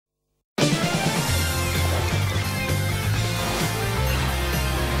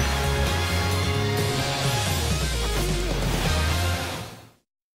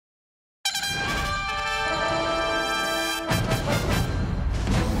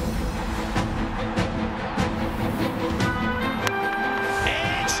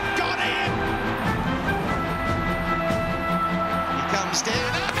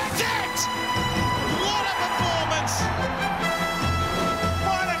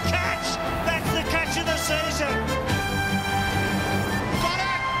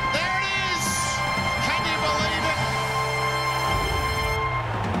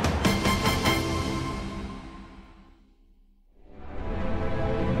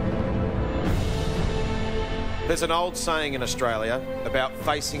There's an old saying in Australia about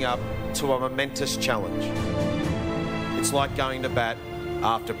facing up to a momentous challenge. It's like going to bat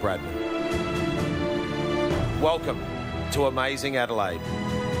after Bradman. Welcome to amazing Adelaide,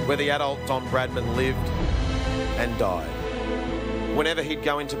 where the adult Don Bradman lived and died. Whenever he'd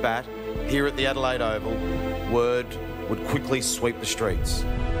go into bat, here at the Adelaide Oval, word would quickly sweep the streets.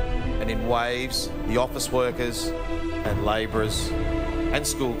 And in waves, the office workers and labourers and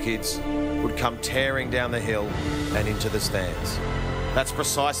school kids would come tearing down the hill and into the stands. That's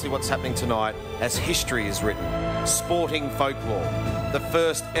precisely what's happening tonight as history is written. Sporting folklore, the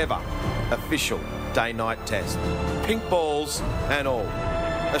first ever official day-night test. Pink balls and all.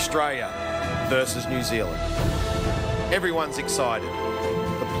 Australia versus New Zealand. Everyone's excited.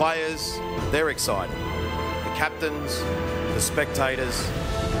 The players, they're excited. The captains, the spectators.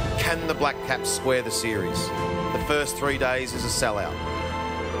 Can the Black Caps square the series? The first 3 days is a sellout.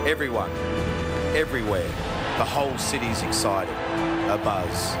 Everyone, everywhere, the whole city's excited,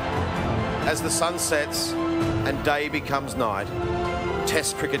 abuzz. As the sun sets and day becomes night,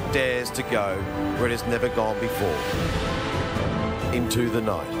 Test cricket dares to go where it has never gone before, into the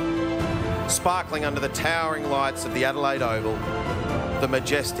night. Sparkling under the towering lights of the Adelaide Oval, the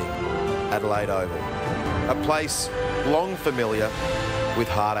majestic Adelaide Oval, a place long familiar with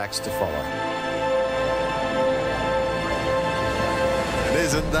hard acts to follow.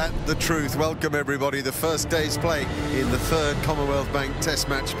 Isn't that the truth? Welcome everybody. The first day's play in the third Commonwealth Bank Test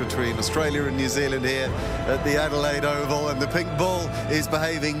match between Australia and New Zealand here at the Adelaide Oval, and the pink ball is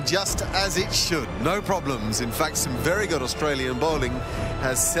behaving just as it should. No problems. In fact, some very good Australian bowling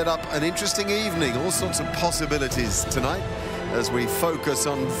has set up an interesting evening. All sorts of possibilities tonight as we focus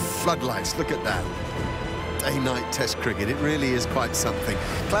on floodlights. Look at that. Day-night Test cricket. It really is quite something.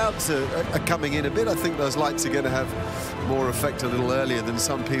 Clouds are coming in a bit. I think those lights are going to have more effect a little earlier than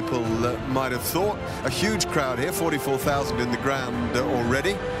some people might have thought. A huge crowd here, 44,000 in the ground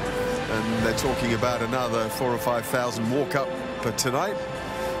already, and they're talking about another 4,000 or 5,000 walk up for tonight.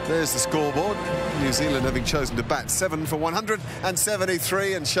 There's the scoreboard. New Zealand having chosen to bat 7 for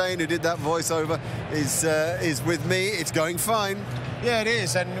 173, and Shane, who did that voiceover, is with me. It's going fine. Yeah, it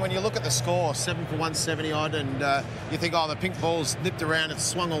is, and when you look at the score, 7 for 170 odd, and you think, oh, the pink ball's nipped around, it's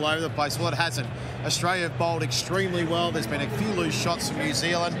swung all over the place. Well, it hasn't. Australia have bowled extremely well. There's been a few loose shots from New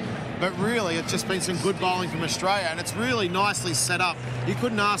Zealand, but really it's just been some good bowling from Australia, and it's really nicely set up. You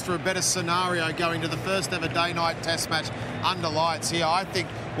couldn't ask for a better scenario going to the first ever day-night test match under lights here. I think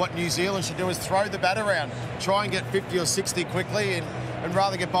what New Zealand should do is throw the bat around, try and get 50 or 60 quickly, and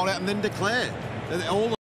rather get bowled out and then declare. All